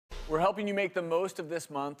We're helping you make the most of this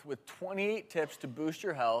month with 28 tips to boost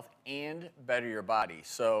your health and better your body.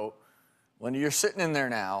 So, Linda, you're sitting in there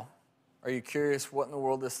now. Are you curious what in the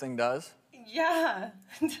world this thing does? Yeah.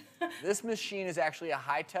 This machine is actually a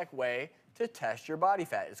high-tech way to test your body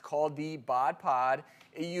fat. It's called the Bod Pod.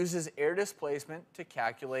 It uses air displacement to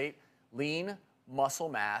calculate lean muscle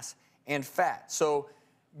mass and fat. So,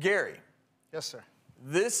 Gary. Yes, sir.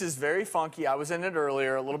 This is very funky. I was in it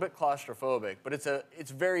earlier, a little bit claustrophobic, but it's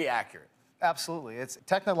very accurate. Absolutely. It's a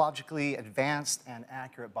technologically advanced and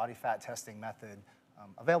accurate body fat testing method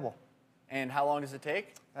available. And how long does it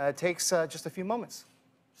take? It takes just a few moments.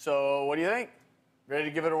 So what do you think? Ready to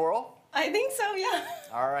give it a whirl? I think so, yeah.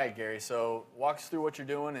 All right, Gary. So walk us through what you're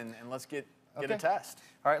doing and let's get a test.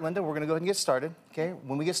 All right, Linda, we're going to go ahead and get started. Okay.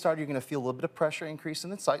 When we get started, you're going to feel a little bit of pressure increase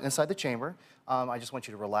inside the chamber. I just want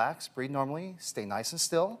you to relax, breathe normally, stay nice and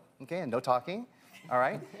still, okay, and no talking. All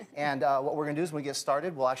right. And what we're going to do is when we get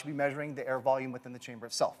started, we'll actually be measuring the air volume within the chamber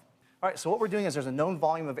itself. All right, so what we're doing is there's a known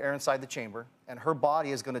volume of air inside the chamber, and her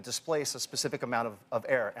body is going to displace a specific amount of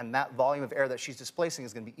air, and that volume of air that she's displacing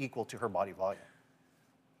is going to be equal to her body volume.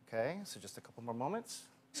 Okay, so just a couple more moments.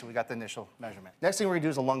 So we got the initial measurement. Next thing we're going to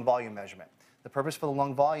do is a lung volume measurement. The purpose for the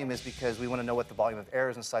lung volume is because we want to know what the volume of air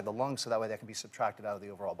is inside the lungs, so that way that can be subtracted out of the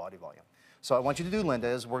overall body volume. So what I want you to do, Linda,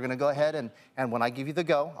 is we're going to go ahead and when I give you the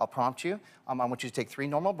go, I'll prompt you. I want you to take 3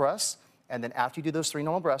 normal breaths. And then after you do those 3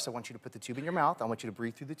 normal breaths, I want you to put the tube in your mouth. I want you to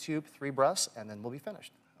breathe through the tube, 3 breaths, and then we'll be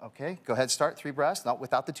finished. Okay, go ahead, start 3 breaths, not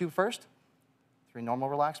without the tube first. 3 normal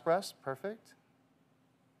relaxed breaths, perfect.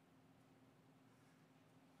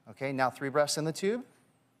 Okay, now 3 breaths in the tube.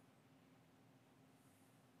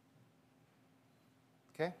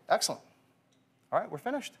 Okay, excellent. All right, we're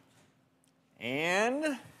finished.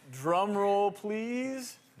 And drum roll,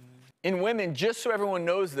 please. In women, just so everyone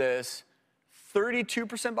knows this,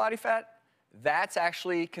 32% body fat, that's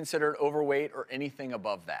actually considered overweight or anything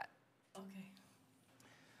above that. Okay.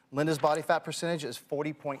 Linda's body fat percentage is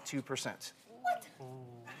 40.2%. What? Oh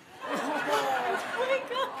my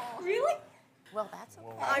God, really? Well, that's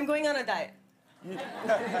okay. I'm going on a diet.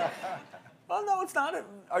 Well, no, it's not.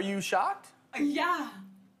 Are you shocked? Yeah,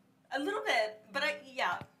 a little bit, but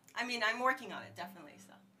yeah. I mean, I'm working on it, definitely,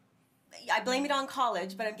 so. I blame it on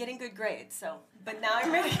college, but I'm getting good grades, so. But now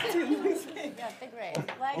I'm ready to lose weight. Yeah, big grade.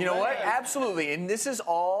 You know what? Absolutely. And this is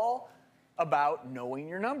all about knowing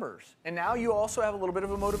your numbers. And now you also have a little bit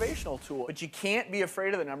of a motivational tool. But you can't be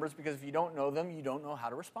afraid of the numbers because if you don't know them, you don't know how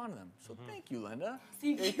to respond to them. So thank you, Linda.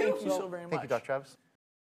 Thank you. Thank you so very much. Thank you, Dr. Travis.